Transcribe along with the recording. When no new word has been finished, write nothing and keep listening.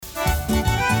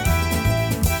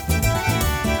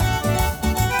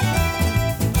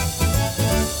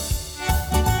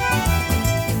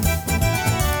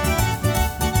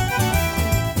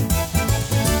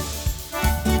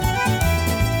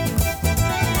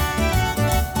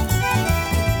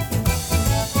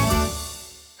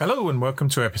Hello and welcome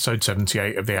to episode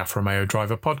 78 of the Alfa Romeo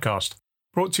Driver Podcast,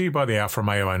 brought to you by the Alfa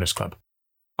Romeo Owners Club.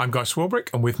 I'm Guy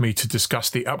Swarbrick, and with me to discuss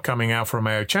the upcoming Alfa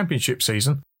Romeo Championship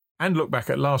season and look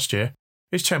back at last year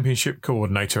is Championship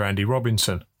Coordinator Andy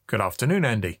Robinson. Good afternoon,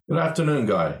 Andy. Good afternoon,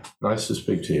 Guy. Nice to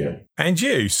speak to you. And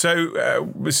you.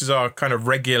 So this is our kind of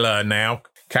regular now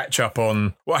catch up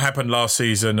on what happened last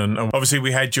season. And obviously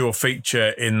we had your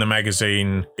feature in the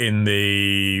magazine in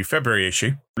the February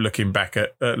issue, looking back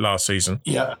at last season.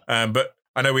 Yeah. But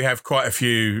I know we have quite a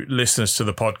few listeners to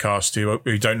the podcast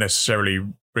who don't necessarily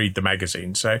read the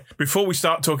magazine. So before we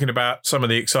start talking about some of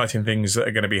the exciting things that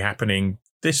are going to be happening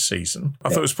this season, I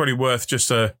thought it was probably worth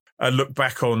just a look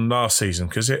back on last season,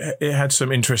 because it had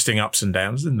some interesting ups and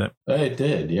downs, didn't it? It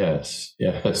did, yes.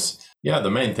 Yeah,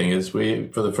 the main thing is we,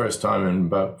 for the first time in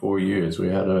about 4 years, we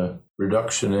had a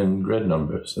reduction in grid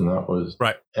numbers, and that was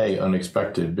right. A,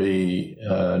 unexpected, B,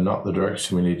 not the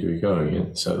direction we need to be going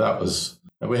in. So that was,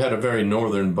 we had a very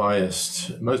northern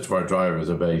biased, most of our drivers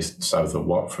are based south of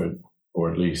Watford,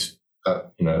 or at least,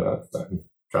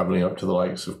 travelling up to the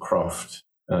likes of Croft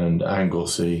and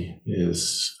Anglesey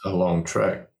is a long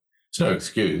trek. It's no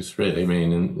excuse, really. I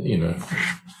mean,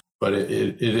 but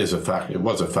it is a fact. It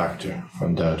was a factor,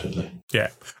 undoubtedly. Yeah,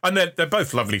 and they're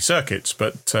both lovely circuits,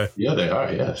 but yeah, they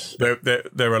are. Yes,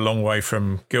 they're a long way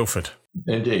from Guildford.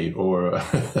 Indeed, or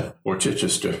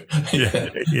Chichester.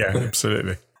 yeah,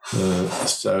 absolutely.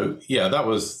 So yeah, that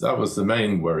was the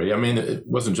main worry. I mean, it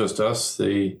wasn't just us.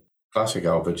 The Classic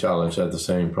Alpha Challenge had the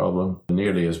same problem,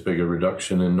 nearly as big a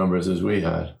reduction in numbers as we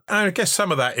had. And I guess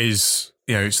some of that is,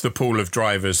 it's the pool of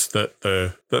drivers that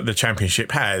the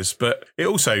championship has, but it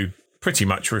also pretty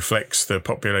much reflects the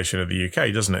population of the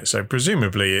UK, doesn't it? So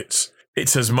presumably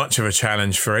it's as much of a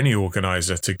challenge for any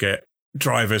organiser to get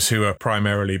drivers who are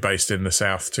primarily based in the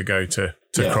south to go to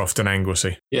Croft and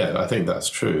Anglesey. Yeah, I think that's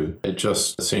true. It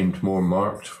just seemed more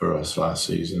marked for us last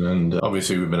season, and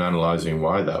obviously we've been analysing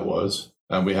why that was.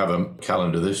 And we have a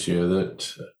calendar this year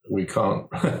that we can't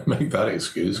make that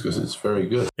excuse because it's very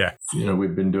good. Yeah.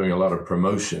 We've been doing a lot of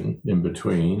promotion in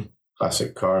between.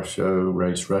 Classic car show,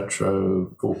 race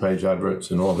retro, full-page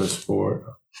adverts in Autosport.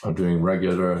 I'm doing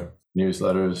regular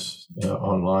newsletters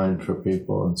online for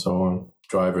people and so on,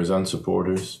 drivers and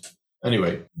supporters.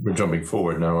 Anyway, we're jumping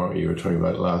forward now, aren't we? You were talking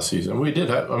about last season. We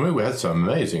had some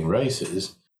amazing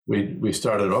races. We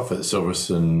started off at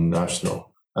Silverstone National.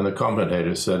 And the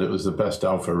commentator said it was the best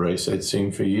Alfa race they'd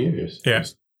seen for years. Yeah.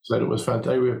 Said it was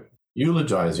fantastic. We were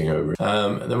eulogizing over it.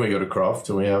 And then we go to Croft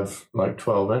and we have like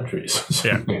 12 entries,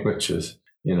 which is,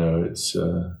 it's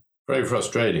very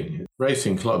frustrating.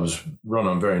 Racing clubs run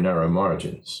on very narrow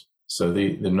margins. So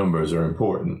the numbers are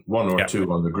important. One or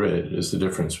two on the grid is the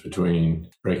difference between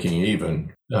breaking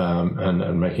even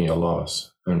and making a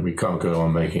loss. And we can't go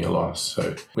on making a loss.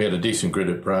 So we had a decent grid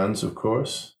at Brands, of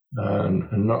course. And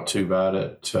not too bad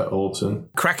at Alton.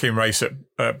 Cracking race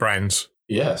at Brands.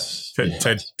 Yes.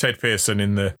 Ted Pearson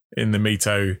in the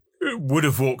Mito would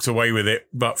have walked away with it,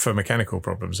 but for mechanical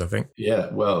problems, I think. Yeah,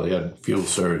 well, he had fuel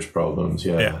surge problems,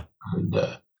 yeah. And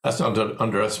that's not to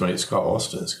underestimate Scott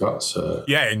Austin. Scott's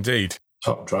indeed,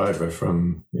 top driver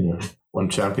from, won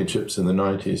championships in the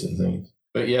 90s and things.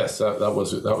 But yes, that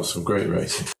was some great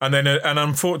racing. And then an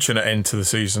unfortunate end to the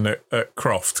season at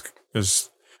Croft,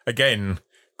 because, again,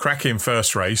 cracking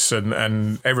first race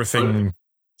and everything.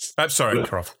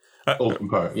 Croft. Alton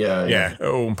Park, yeah.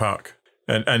 Alton Park.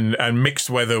 And mixed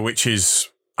weather, which is,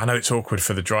 I know it's awkward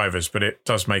for the drivers, but it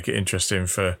does make it interesting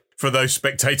for those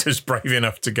spectators brave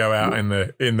enough to go out in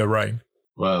the rain.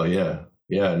 Well, yeah.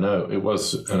 Yeah, no, it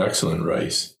was an excellent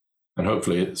race. And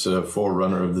hopefully it's a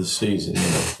forerunner of the season.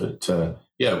 But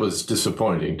it was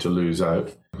disappointing to lose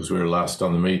out because we were last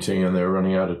on the meeting and they were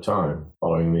running out of time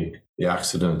following the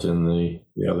accident in the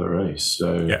other race.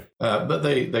 So, but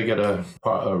they get a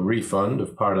refund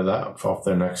of part of that off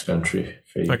their next entry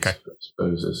fee. Okay. I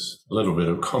suppose it's a little bit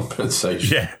of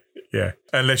compensation. Yeah.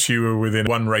 Unless you were within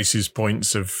one race's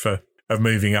points of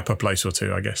moving up a place or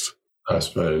two, I guess. I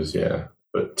suppose, yeah.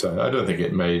 But I don't think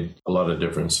it made a lot of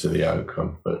difference to the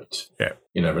outcome. But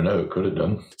you never know, it could have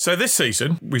done. So this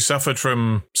season, we suffered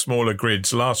from smaller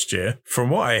grids last year. From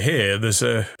what I hear, there's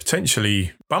a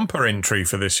potentially bumper entry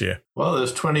for this year. Well,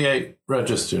 there's 28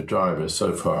 registered drivers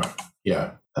so far.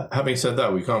 Yeah. Having said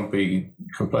that, we can't be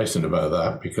complacent about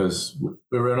that because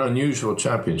we're an unusual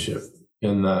championship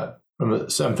in that from a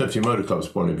 750 Motor Club's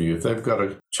point of view, if they've got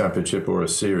a championship or a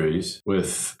series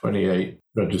with 28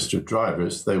 registered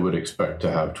drivers, they would expect to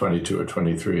have 22 or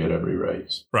 23 at every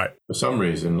race. Right. For some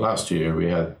reason, last year we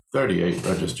had 38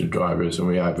 registered drivers and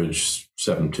we averaged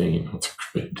 17 on the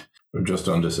grid, or just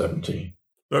under 17.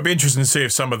 It'd be interesting to see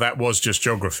if some of that was just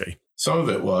geography. Some of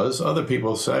it was. Other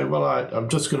people say, well, I'm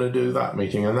just going to do that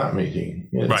meeting and that meeting.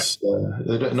 Right.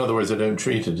 In other words, they don't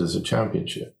treat it as a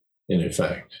championship, in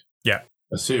effect. Yeah.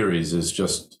 A series is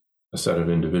just a set of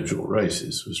individual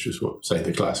races, which is what, say,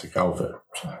 the classic Alfa,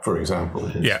 for example,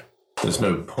 is. Yeah. There's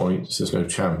no points, there's no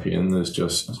champion, there's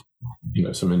just,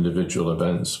 some individual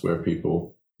events where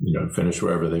people, finish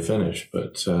wherever they finish.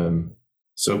 But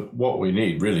so what we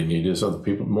really need is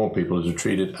more people to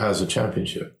treat it as a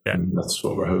championship. Yeah. And that's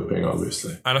what we're hoping,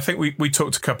 obviously. And I think we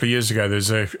talked a couple of years ago,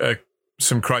 there's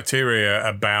some criteria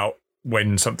about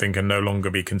when something can no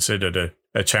longer be considered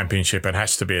a championship. It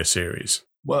has to be a series.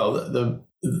 Well,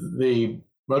 the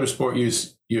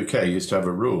Motorsport UK used to have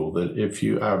a rule that if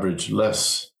you average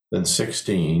less than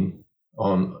 16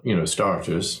 on,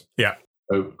 starters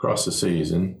across the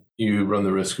season, you run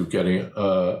the risk of getting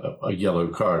a yellow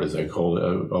card, as they call it,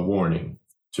 a warning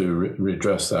to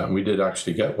redress that. And we did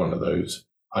actually get one of those.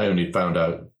 I only found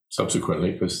out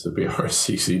subsequently because the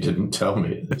BRSCC didn't tell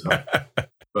me at the time.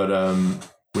 But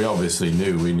we obviously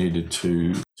knew we needed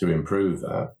to improve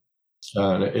that.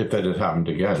 And if that had happened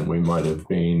again, we would have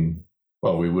been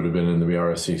in the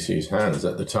BRSCC's hands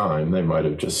at the time. They might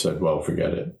have just said, well,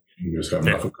 forget it. You just have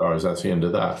enough of cars, that's the end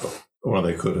of that. Or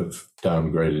they could have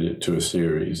downgraded it to a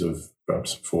series of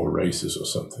perhaps 4 races or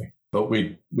something. But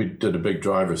we did a big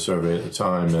driver survey at the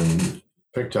time and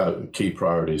picked out key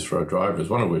priorities for our drivers,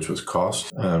 one of which was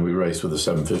cost. And we race with the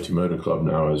 750 Motor Club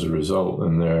now as a result,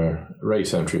 and their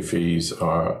race entry fees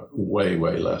are way,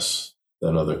 way less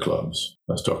than other clubs.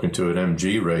 I was talking to an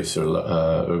MG racer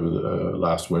over the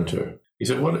last winter. He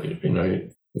said,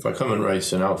 if I come and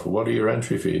race in Alfa, what are your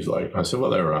entry fees like? I said,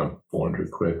 well, they're around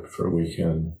 400 quid for a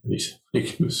weekend. He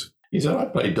said, I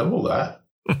pay double that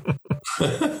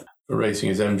for racing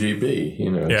his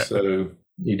MGB, So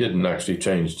he didn't actually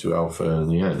change to Alfa in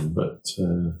the end. But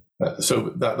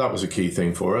so that was a key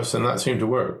thing for us, and that seemed to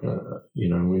work.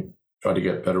 We tried to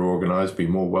get better organized, be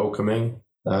more welcoming.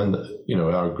 And,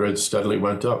 our grid steadily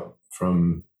went up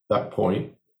from that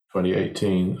point,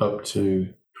 2018, up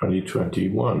to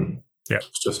 2021. Yeah,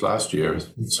 just last year,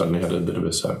 suddenly had a bit of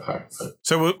a setback. But.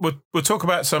 So we'll talk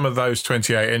about some of those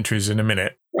 28 entries in a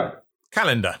minute. Right.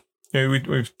 Calendar.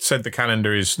 We've said the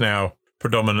calendar is now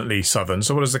predominantly southern.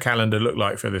 So what does the calendar look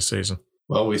like for this season?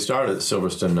 Well, we started at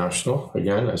Silverstone National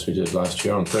again, as we did last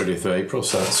year on 30th of April.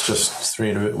 So that's just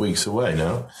 3 and a bit weeks away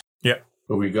now. Yeah.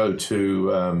 But we go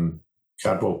to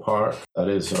Cadwell Park. That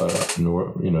is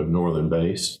northern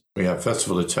based. We have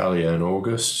Festival Italia in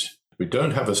August. We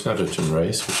don't have a Snetterton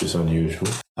race, which is unusual.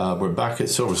 We're back at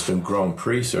Silverstone Grand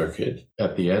Prix circuit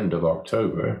at the end of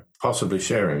October, possibly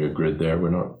sharing a grid there.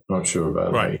 We're not sure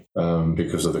about that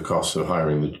because of the cost of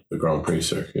hiring the Grand Prix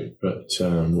circuit, but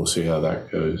we'll see how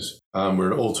that goes.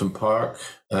 We're at Alton Park,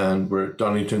 and we're at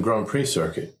Donington Grand Prix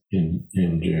circuit in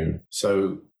June.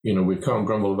 So, we can't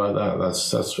grumble about that.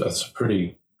 That's a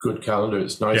pretty good calendar.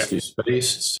 It's nicely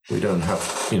spaced. We don't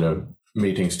have,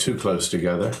 meetings too close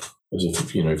together. As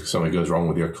if something goes wrong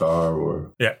with your car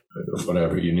or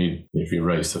whatever you need, if you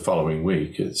race the following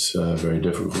week, it's very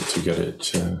difficult to get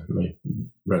it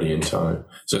ready in time.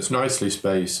 So it's nicely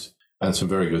spaced and some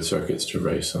very good circuits to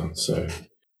race on. So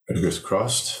fingers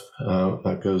crossed,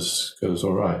 that goes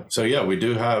all right. So we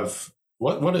do have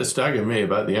what has staggered me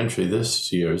about the entry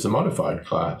this year is the modified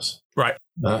class. Right.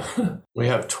 We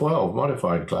have 12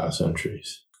 modified class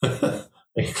entries,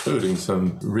 including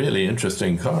some really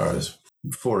interesting cars.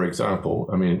 For example,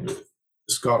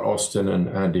 Scott Austin and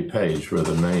Andy Page were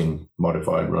the main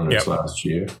modified runners last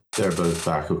year. They're both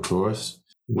back, of course.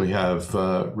 We have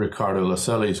Riccardo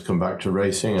Lascelles come back to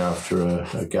racing after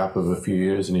a gap of a few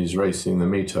years, and he's racing the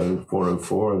Mito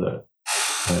 404 that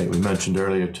we mentioned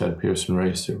earlier. Ted Pearson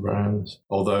raced at Brands.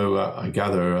 Although I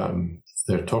gather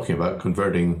they're talking about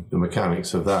converting the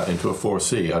mechanics of that into a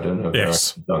 4C. I don't know if they've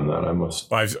actually done that. I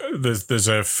must. There's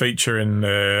a feature in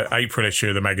the April issue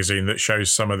of the magazine that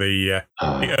shows some of the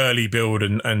early build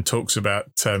and talks about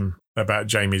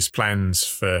Jamie's plans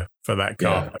for that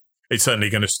car. Yeah. It's certainly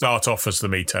going to start off as the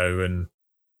Mito, and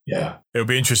it'll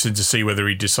be interesting to see whether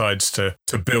he decides to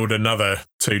build another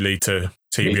 2-litre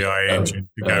TBI engine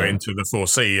to go into the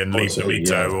 4C and leave the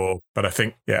Mito. But I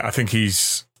think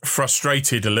he's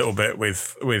frustrated a little bit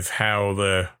with how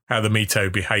the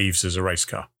Mito behaves as a race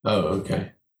car. Oh,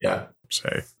 okay. Yeah.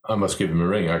 So I must give him a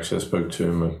ring. Actually, I spoke to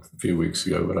him a few weeks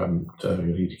ago, but I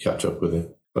need to catch up with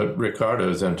him. But Riccardo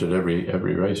has entered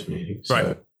every race meeting,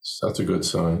 so that's a good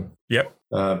sign. Yep.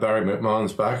 Barry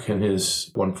McMahon's back in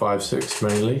his 156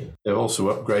 mainly. They've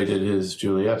also upgraded his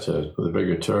Giulietta with a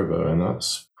bigger turbo, and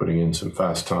that's putting in some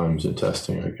fast times in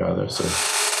testing, I gather.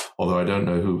 So, although I don't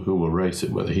know who will race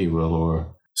it, whether he will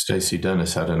or Stacey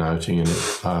Dennis had an outing in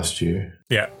it last year.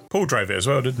 Yeah, Paul drove it as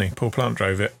well, didn't he? Paul Plant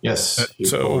drove it. Yes, he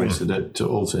raced it to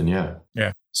Alton, yeah.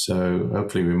 Yeah. So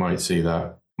hopefully we might see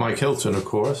that. Mike Hilton, of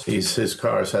course, his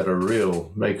car's had a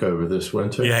real makeover this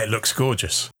winter. Yeah, it looks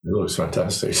gorgeous. It looks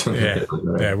fantastic. Yeah,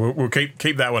 yeah. We'll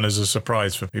keep that one as a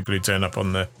surprise for people who turn up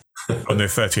on the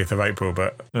 30th of April,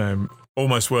 but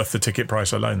almost worth the ticket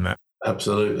price alone. That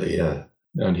absolutely, yeah.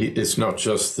 And it's not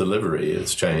just the livery;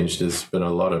 it's changed. There's been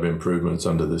a lot of improvements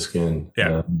under the skin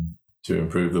to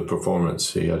improve the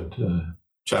performance. He had.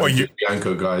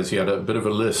 Bianco guys, he had a bit of a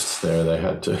list there they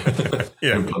had to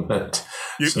implement.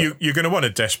 You're going to want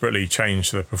to desperately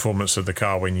change the performance of the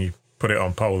car when you put it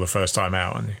on pole the first time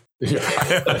out, aren't you?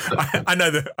 Yeah. I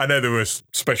know there were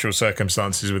special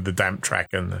circumstances with the damp track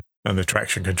and the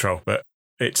traction control, but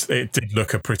it did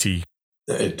look a pretty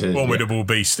formidable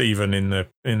beast even in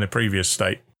the previous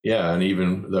state. Yeah, and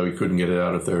even though he couldn't get it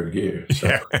out of third gear. So.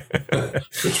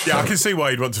 Yeah, I can see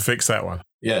why you'd want to fix that one.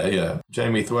 Yeah.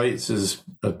 Jamie Thwaites has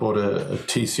bought a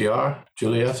TCR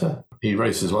Giulietta. He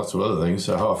races lots of other things,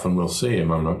 so how often we'll see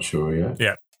him, I'm not sure yet.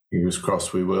 Yeah. Fingers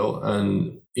crossed we will.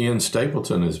 And Ian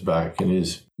Stapleton is back in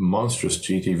his monstrous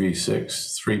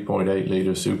GTV6 3.8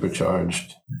 litre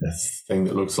supercharged thing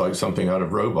that looks like something out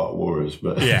of Robot Wars,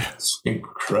 but it's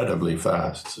incredibly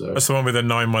fast. So. That's the one with a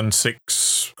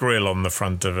 916 grille on the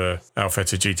front of a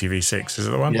Alfetta GTV6, is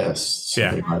it the one? Yes.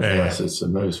 Yes, it's the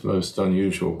most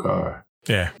unusual car.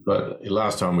 Yeah. But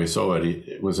last time we saw it,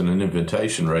 it was in an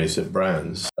invitation race at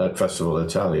Brands at Festival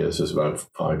Italia. This is about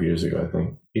 5 years ago, I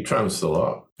think. He trounced a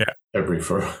lot. Yeah.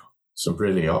 Some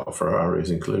really hot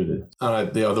Ferraris included.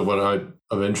 And the other one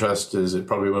of interest is it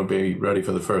probably won't be ready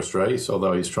for the first race,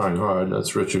 although he's trying hard.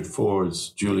 That's Richard Ford's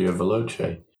Giulia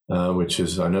Veloce, which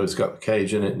is, I know it's got the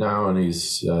cage in it now, and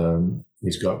he's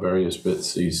got various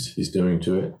bits he's doing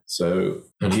to it. So,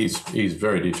 and he's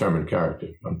very determined character.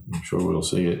 I'm sure we'll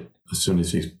see it as soon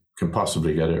as he can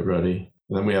possibly get it ready.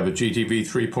 And then we have a GTV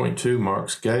 3.2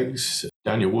 Marks Geggs.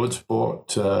 Daniel Woods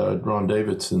bought Ron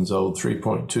Davidson's old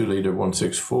 3.2 litre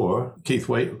 164. Keith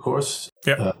Waite, of course,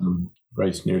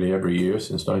 raced nearly every year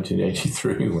since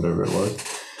 1983, whatever it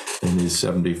was, in his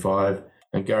 75.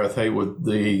 And Gareth Haywood,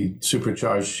 the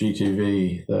supercharged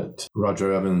GTV that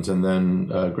Roger Evans and then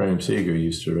Graham Seeger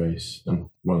used to race and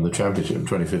won the championship in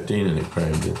 2015, and it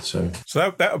Graham did. So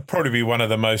that would probably be one of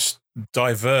the most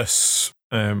diverse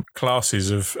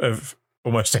classes of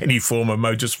almost any form of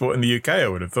motorsport in the UK, I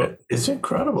would have thought. It's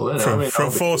incredible, isn't it? From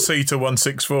 4-seater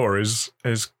 164 is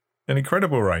an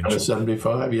incredible range. And a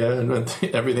 75, and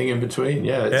everything in between,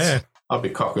 I'll be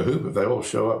cock a hoop if they all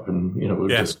show up, and we'll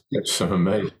just get some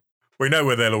amazing. We know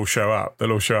where they'll all show up.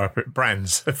 They'll all show up at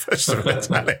Brands Festival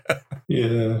Italia.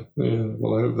 Yeah.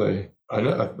 Well, I hope they.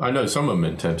 I know some of them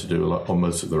intend to do a lot on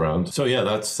most of the rounds. So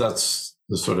that's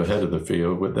the sort of head of the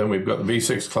field. But then we've got the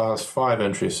V6 class, 5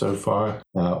 entries so far,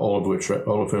 all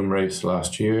of whom raced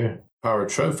last year. Power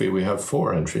Trophy, we have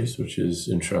 4 entries, which is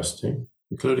interesting,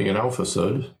 including an Alfa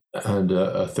Sud and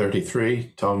a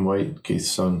 33, Tom Waite, Keith's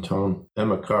son Tom.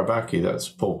 Emma Karbacki, that's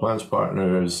Paul Plant's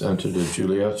partner, has entered a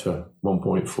Giulietta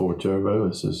 1.4 turbo.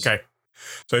 Okay.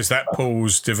 So is that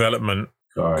Paul's development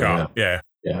car? Yeah.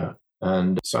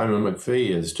 And Simon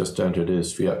McPhee has just entered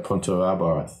his Fiat Punto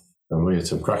Abarth. And we had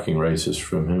some cracking races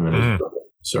from him, and his brother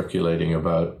circulating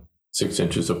about 6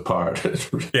 inches apart at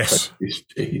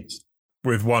speeds.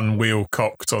 With one wheel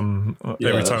cocked on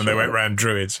every time they went round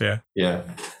Druids, Yeah.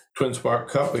 Twin Spark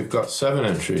Cup, we've got 7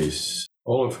 entries,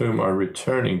 all of whom are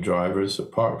returning drivers,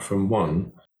 apart from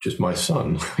one, which is my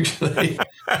son, actually.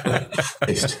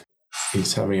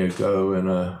 he's having a go in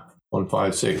a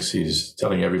 156. He's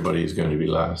telling everybody he's going to be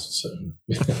last,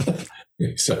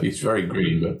 so he's very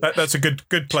green. But that's a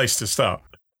good place to start.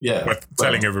 Yeah.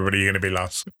 Telling everybody you're going to be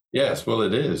last. Yes, well,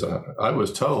 it is. I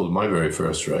was told my very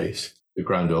first race, the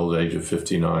grand old age of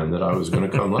 59, that I was going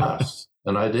to come last.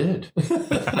 And I did.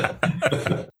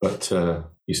 But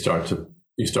you start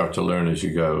to learn as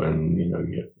you go, and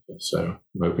so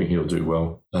I'm hoping he'll do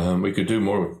well. We could do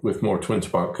more with more Twin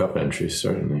Spark Cup entries,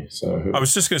 certainly. So I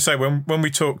was just going to say, when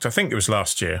we talked, I think it was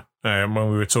last year,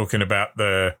 when we were talking about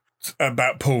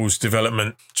Paul's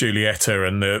development Giulietta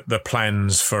and the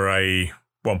plans for a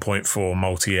 1.4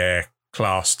 multi-air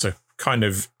class to kind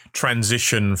of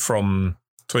transition from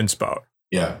Twin Spark.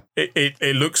 Yeah,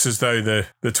 it looks as though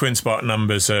the Twin Spark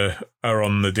numbers are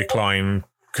on the decline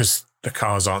because the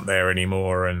cars aren't there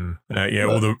anymore, and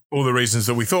all the reasons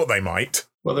that we thought they might.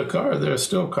 Well, there are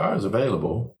still cars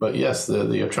available, but yes,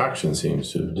 the attraction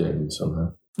seems to have dimmed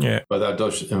somehow. Yeah, but that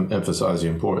does emphasise the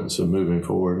importance of moving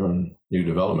forward on new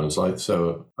developments.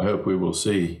 So I hope we will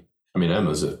see. I mean,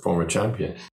 Emma's a former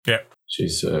champion. Yeah.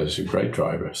 she's a great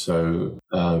driver. So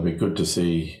it'd be good to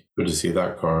see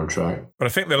that car on track. But I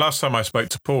think the last time I spoke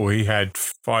to Paul, he had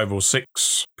 5 or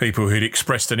 6 people who'd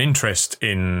expressed an interest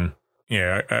in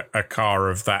a car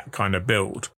of that kind of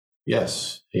build.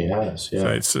 Yes, he has.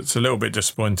 Yeah. So it's a little bit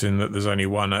disappointing that there's only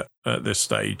one at this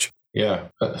stage. Yeah,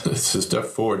 it's a step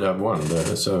forward to have one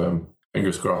there. So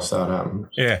fingers crossed that happens.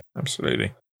 Yeah,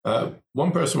 absolutely.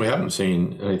 One person we haven't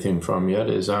seen anything from yet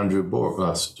is Andrew Borg,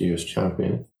 last year's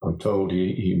champion. I'm told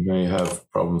he may have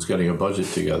problems getting a budget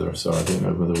together, so I don't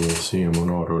know whether we'll see him or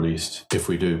not, or at least if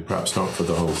we do, perhaps not for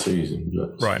the whole season.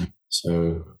 But, right.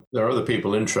 So there are other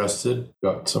people interested.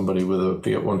 Got somebody with a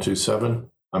Fiat 127.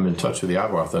 I'm in touch with the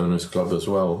Alfa Owners Club as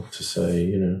well to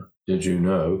say, did you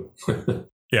know?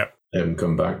 Yeah. They haven't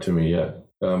come back to me yet.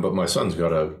 But my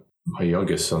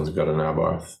youngest son's got an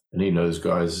Abarth, and he knows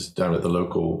guys down at the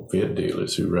local Fiat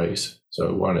dealers who race.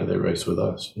 So why don't they race with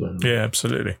us? Yeah,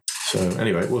 absolutely. So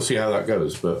anyway, we'll see how that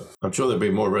goes. But I'm sure there'll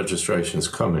be more registrations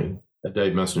coming.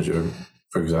 Dave Messenger,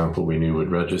 for example, we knew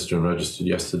would registered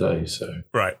yesterday. So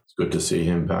right. It's good to see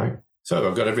him back. So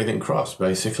I've got everything crossed,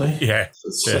 basically. Yeah.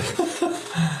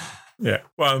 Yeah.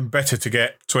 Well, better to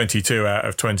get 22 out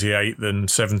of 28 than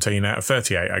 17 out of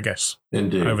 38, I guess.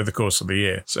 Indeed. Over the course of the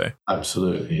year. So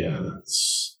absolutely, yeah.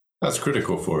 That's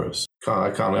critical for us.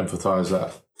 I can't emphasize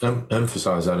that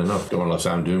enough. Don't want to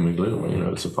sound doom and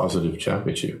gloom. It's a positive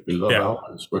championship. We love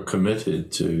Alphas. We're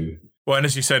committed to. Well, and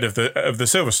as you said of the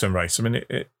Silverstone race, I mean,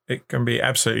 it can be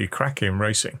absolutely cracking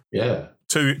racing. Yeah.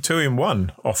 Two in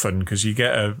one often, because you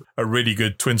get a really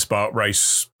good twin spark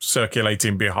race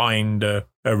circulating behind a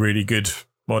really good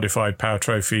modified Power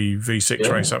Trophy V6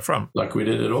 race up front, like we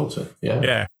did at Alton.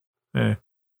 Yeah.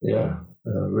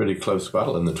 Really close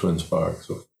battle in the twin sparks.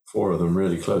 So 4 of them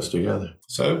really close together.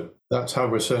 So that's how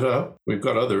we're set up. We've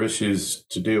got other issues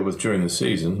to deal with during the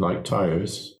season, like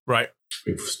tires. Right.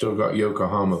 We've still got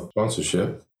Yokohama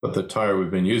sponsorship, but the tire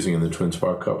we've been using in the Twin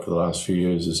Spark Cup for the last few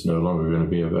years is no longer going to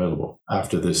be available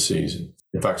after this season.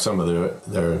 In fact, some of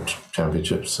their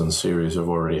championships and series have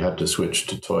already had to switch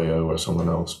to Toyo or someone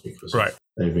else because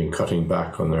they've been cutting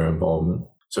back on their involvement.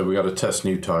 So we got to test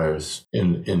new tires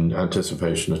in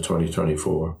anticipation of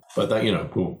 2024. But that,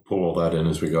 we'll pull all that in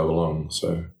as we go along.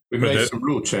 So we made some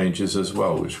rule changes as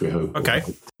well, which we hope. Okay.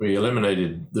 We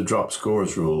eliminated the drop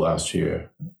scores rule last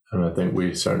year. And I think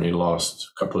we certainly lost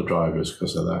a couple of drivers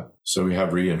because of that. So we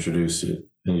have reintroduced it.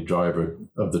 Any driver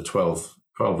of the 12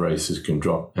 races can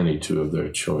drop any 2 of their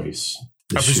choice.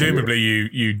 Presumably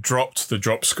you dropped the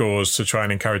drop scores to try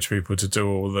and encourage people to do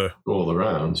all the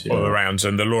rounds. Yeah. All the rounds,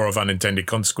 and the law of unintended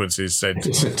consequences said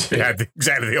it had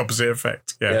exactly the opposite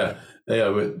effect. Yeah.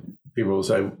 People will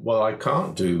say, well, I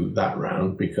can't do that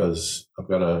round because I've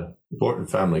got an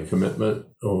important family commitment,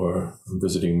 or I'm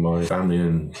visiting my family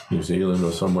in New Zealand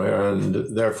or somewhere,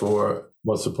 and therefore,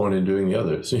 what's the point in doing the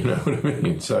others? You know what I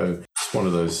mean? So it's one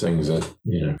of those things that,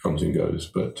 comes and goes,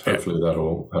 but hopefully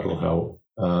that'll help.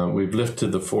 We've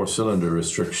lifted the 4-cylinder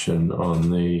restriction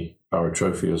on the Power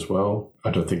Trophy as well.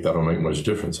 I don't think that'll make much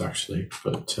difference, actually,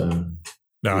 but...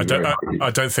 No, I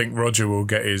don't think Roger will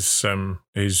get his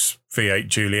V8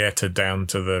 Giulietta down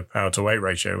to the power to weight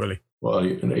ratio, will he? Well,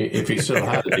 if he still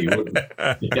had it, he wouldn't.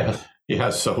 He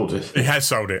has sold it. He has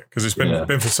sold it because it's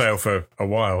been for sale for a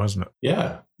while, hasn't it?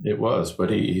 Yeah, it was, but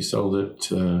he sold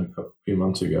it a few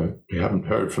months ago. We haven't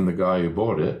heard from the guy who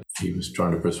bought it. He was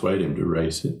trying to persuade him to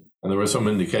race it. And there were some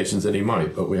indications that he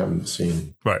might, but we haven't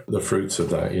seen the fruits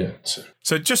of that yet.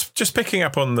 So just picking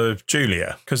up on the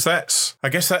Giulia, because I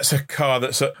guess that's a car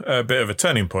that's a bit of a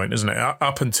turning point, isn't it?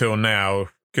 Up until now,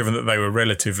 given that they were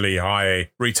relatively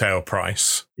high retail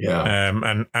price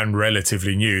and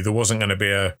relatively new, there wasn't going to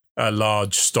be a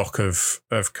large stock of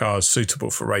cars suitable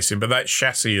for racing. But that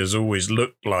chassis has always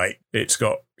looked like it's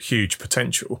got huge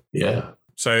potential. Yeah.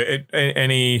 So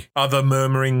any other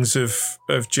murmurings of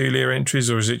Giulia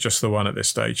entries, or is it just the one at this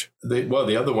stage?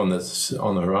 The other one that's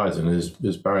on the horizon is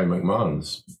Barry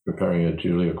McMahon's preparing a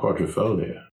Giulia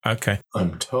Quadrifoglio. Okay.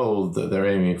 I'm told that they're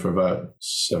aiming for about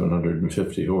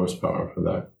 750 horsepower for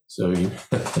that. So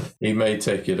he may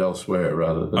take it elsewhere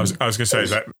rather than... I was going to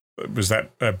say, was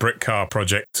that a brick car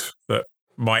project that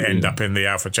might end up in the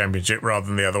Alfa Championship rather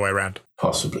than the other way around?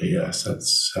 Possibly, yes.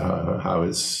 That's how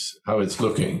it's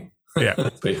looking. Yeah.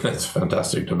 That's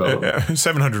fantastic development.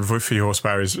 750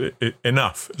 horsepower is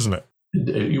enough, isn't it?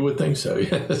 You would think so,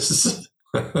 yes.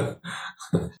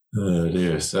 Oh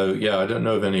dear. So, I don't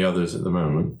know of any others at the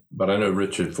moment, but I know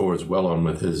Richard Ford's well on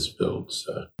with his build.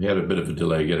 So he had a bit of a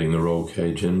delay getting the roll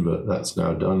cage in, but that's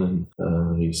now done,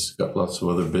 and he's got lots of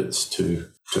other bits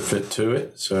to fit to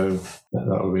it. So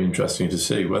that'll be interesting to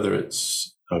see whether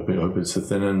it's I hope it's the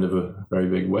thin end of a very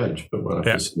big wedge, but we'll have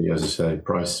to see. As I say,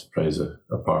 price plays a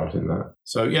part in that.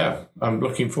 So yeah, I'm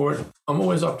looking forward. I'm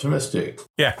always optimistic.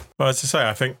 Yeah, well, as I say,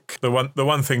 I think the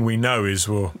one thing we know is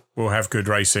we'll have good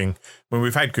racing when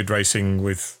we've had good racing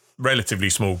with relatively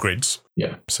small grids.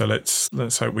 Yeah. So let's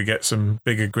hope we get some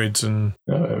bigger grids. And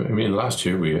I mean, last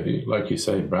year we, like you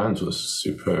say, Brands was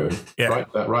superb. Yeah.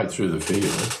 Right through the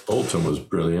field. Bolton was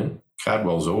brilliant.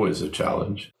 Cadwell's always a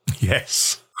challenge.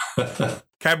 Yes.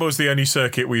 Cadwell's the only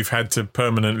circuit we've had to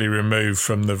permanently remove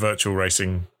from the virtual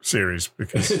racing series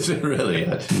because is it really?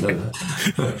 I didn't know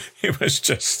that. It was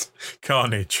just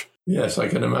carnage. Yes, I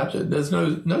can imagine. There's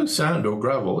no sand or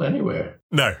gravel anywhere.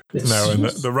 No, and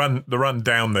the run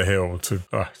down the hill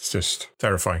it's just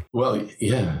terrifying. Well,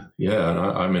 yeah, and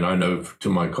I mean I know to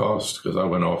my cost because I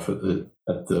went off at the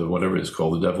whatever it's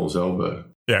called, the Devil's Elbow.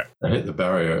 Yeah, I hit the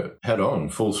barrier head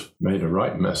on, made a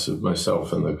right mess of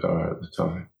myself in the car at the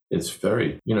time. It's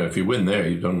very, if you win there,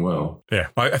 you've done well. Yeah.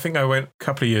 I think I went a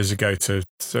couple of years ago to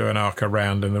an ARCA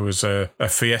round, and there was a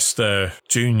Fiesta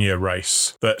Junior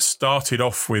race that started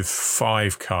off with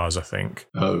 5 cars, I think.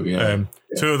 Oh, yeah.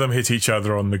 2 of them hit each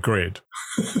other on the grid.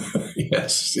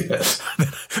 Yes.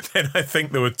 Then I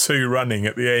think there were 2 running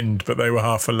at the end, but they were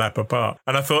half a lap apart.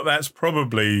 And I thought that's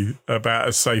probably about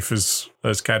as safe as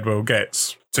Cadwell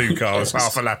gets. 2 cars,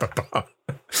 half a lap apart.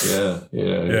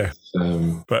 Yeah.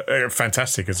 But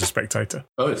fantastic as a spectator.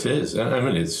 Oh, it is. I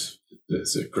mean, it's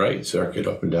a great circuit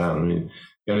up and down. I mean,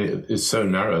 it's so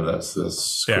narrow. That's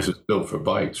because it's built for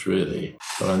bikes, really.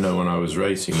 But I know when I was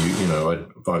racing,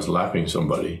 if I was lapping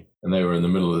somebody and they were in the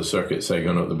middle of the circuit, say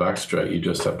going up the back straight, you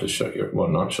just have to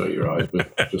not shut your eyes,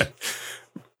 but just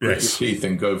grit your teeth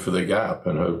and go for the gap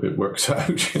and hope it works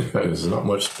out. There's not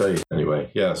much space.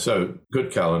 Anyway, so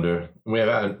good calendar.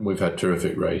 We've had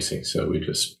terrific racing, so we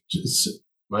just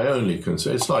my only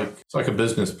concern, it's like a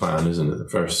business plan, isn't it? The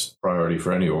first priority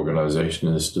for any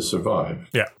organization is to survive.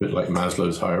 Yeah. A bit like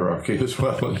Maslow's hierarchy as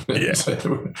well. Yeah.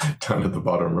 Down at the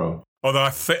bottom row. Although I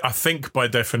think by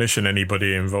definition,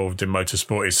 anybody involved in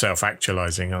motorsport is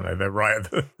self-actualizing, aren't they? They're right at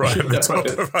the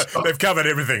top. They've covered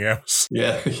everything else.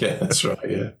 Yeah, that's right.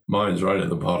 Yeah, mine's right at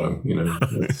the bottom.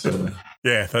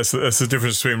 Yeah, that's the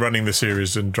difference between running the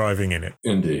series and driving in it.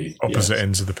 Indeed, opposite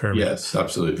ends of the pyramid. Yes,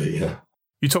 absolutely. Yeah.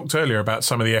 You talked earlier about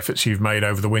some of the efforts you've made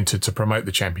over the winter to promote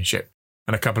the championship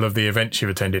and a couple of the events you've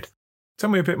attended.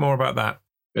 Tell me a bit more about that.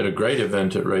 We had a great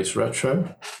event at Race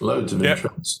Retro, loads of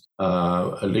interest.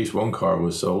 At least one car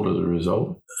was sold as a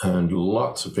result, and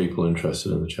lots of people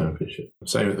interested in the championship.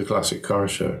 Same at the Classic Car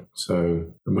Show.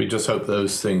 So we just hope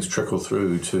those things trickle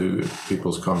through to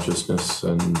people's consciousness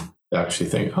and they actually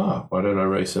think, why don't I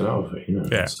race an Alfa?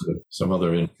 Instead of some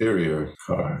other inferior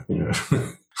car,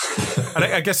 And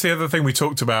I guess the other thing we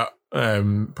talked about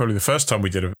probably the first time we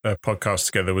did a podcast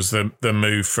together was the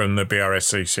move from the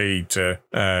BRSCC to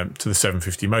the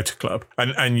 750 Motor Club.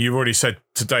 And you've already said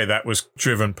today that was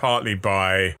driven partly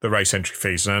by the race entry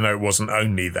fees. And I know it wasn't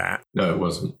only that. No, it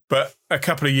wasn't. But a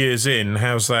couple of years in,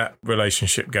 how's that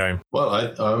relationship going? Well,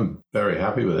 I'm very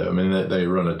happy with it. I mean, they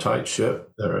run a tight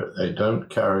ship. They don't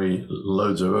carry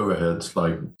loads of overheads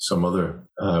like some other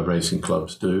racing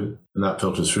clubs do. And that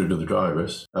filters through to the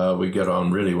drivers. We get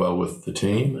on really well with the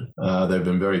team. They've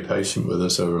been very patient with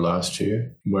us over last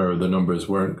year, where the numbers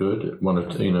weren't good at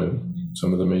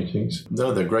some of the meetings.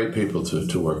 No, they're great people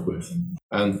to work with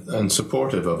and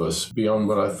supportive of us beyond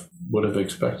what I would have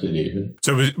expected even.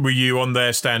 So were you on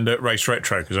their stand at Race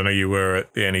Retro? Because I know you were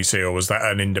at the NEC, or was that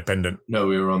an independent? No,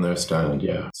 we were on their stand,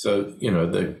 yeah. So,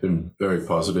 they've been very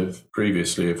positive.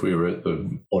 Previously, if we were at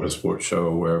the Autosport show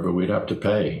or wherever, we'd have to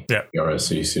pay the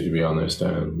RSCC to be on their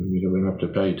stand. We don't have to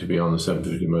pay to be on the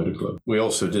 750 Motor Club. We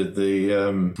also did the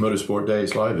Motorsport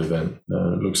Days live event.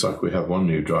 It looks like we have one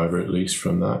new driver at least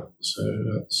from that. So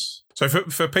that's... So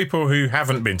for people who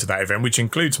haven't been to that event, which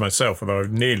includes myself, although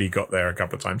I've nearly got there a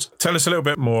couple of times, tell us a little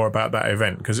bit more about that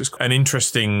event, because it's an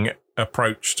interesting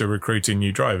approach to recruiting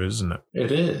new drivers, isn't it?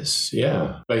 It is,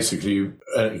 yeah. Basically,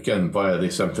 again, via the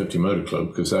 750 Motor Club,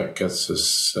 because that gets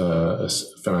us a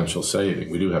financial saving.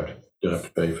 We do have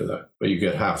to pay for that. But you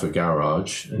get half a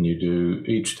garage, and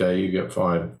each day you get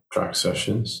 5 track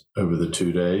sessions over the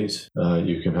 2 days.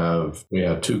 We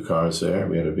had 2 cars there.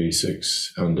 We had a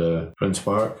V6 and a Prince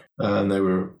Park, and they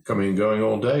were coming and going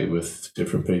all day with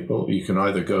different people. You can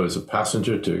either go as a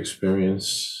passenger to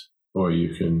experience, or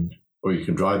you can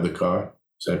drive the car,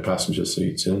 say passenger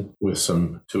seats in, with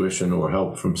some tuition or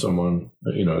help from someone,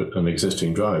 an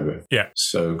existing driver. Yeah.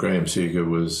 So Graham Seeger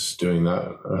was doing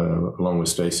that along with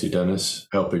Stacey Dennis,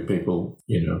 helping people,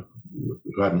 who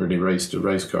hadn't really raced a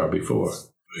race car before.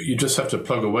 you just have to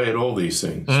plug away at all these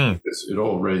things. Because it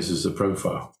all raises the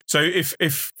profile. So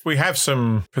if we have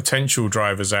some potential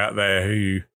drivers out there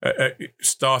who are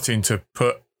starting to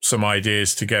put some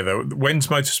ideas together, when's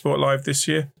Motorsport Live this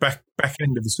year? Back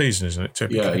end of the season, isn't it?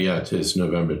 Typically? Yeah, it is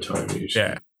November time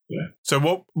usually. Yeah. So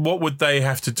what would they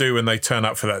have to do when they turn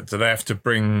up for that? Do they have to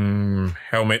bring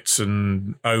helmets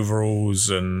and overalls,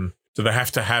 and do they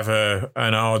have to have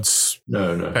an ARDS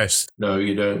test? No,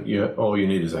 you don't. All you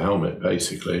need is a helmet,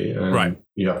 basically. And right.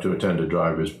 You have to attend a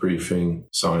driver's briefing,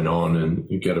 sign on, and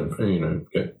you get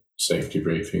safety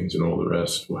briefings and all the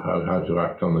rest, how to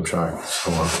act on the track and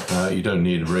so on. You don't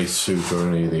need a race suit or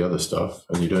any of the other stuff,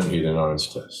 and you don't need an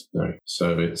ARDS test. No.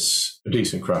 So it's a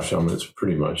decent crash helmet's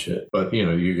pretty much it. But,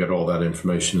 you get all that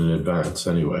information in advance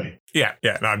anyway. Yeah.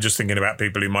 No, I'm just thinking about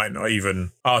people who might not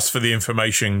even ask for the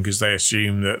information because they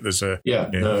assume that there's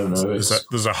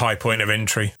there's a high point of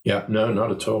entry. Yeah, no, not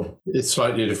at all. It's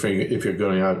slightly different if you're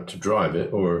going out to drive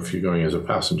it or if you're going as a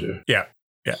passenger. Yeah.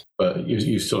 But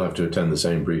you still have to attend the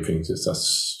same briefings.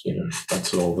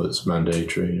 That's all that's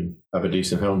mandatory, and have a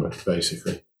decent helmet,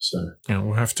 basically. So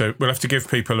we'll have to give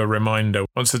people a reminder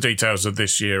once the details of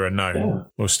this year are known. Yeah.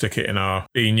 We'll stick it in our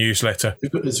e-newsletter.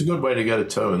 It's a good way to get a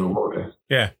toe in the water.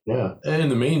 Yeah. And in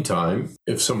the meantime,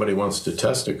 if somebody wants to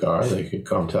test a car, they can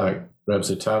contact Revs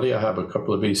Italia. I have a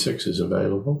couple of V6s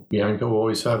available. Bianco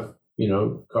always have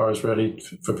cars ready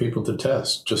for people to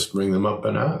test. Just ring them up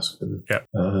and ask. And,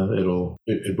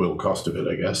 it will cost a bit,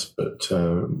 I guess, but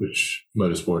which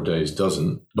Motorsport Days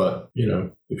doesn't. But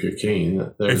if you're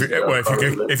keen,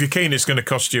 if you're keen, it's going to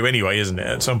cost you anyway, isn't it?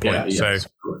 At some point. Yeah, so yes,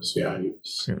 of course. Yeah,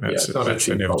 that's not a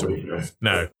cheap inevitable. hobby,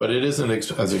 No, but it isn't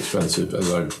as expensive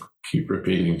as I keep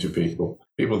repeating to people.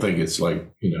 People think it's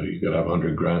like you got to have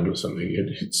 $100,000 or something.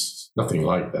 It's nothing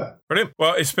like that. Brilliant.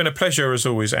 Well, it's been a pleasure as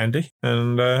always, Andy,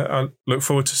 and I look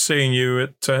forward to seeing you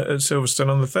at Silverstone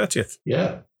on the 30th.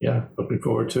 Yeah, looking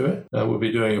forward to it. We'll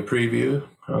be doing a preview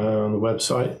on the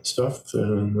website and stuff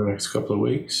in the next couple of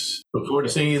weeks. Look forward to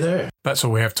seeing you there. That's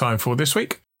all we have time for this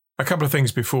week. A couple of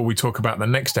things before we talk about the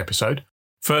next episode.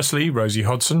 Firstly, Rosie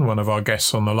Hodson, one of our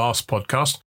guests on the last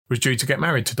podcast, was due to get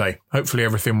married today. Hopefully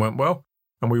everything went well,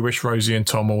 and we wish Rosie and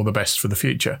Tom all the best for the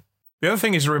future. The other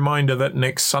thing is a reminder that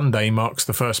next Sunday marks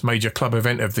the first major club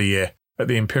event of the year at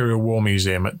the Imperial War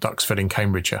Museum at Duxford in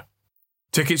Cambridgeshire.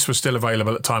 Tickets were still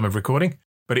available at time of recording,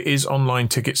 but it is online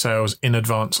ticket sales in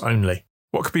advance only.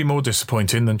 What could be more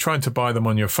disappointing than trying to buy them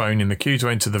on your phone in the queue to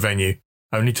enter the venue,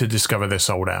 only to discover they're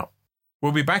sold out?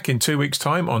 We'll be back in 2 weeks'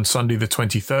 time on Sunday the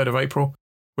 23rd of April,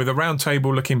 with a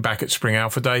roundtable looking back at Spring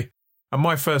Alpha Day, and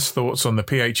my first thoughts on the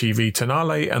PHEV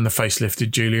Tonale and the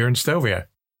facelifted Giulia and Stelvio.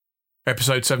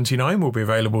 Episode 79 will be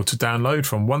available to download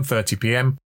from 1:30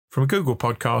 p.m. from Google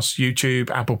Podcasts, YouTube,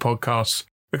 Apple Podcasts,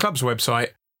 the club's website,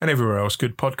 and everywhere else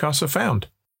good podcasts are found.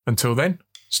 Until then,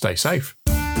 stay safe.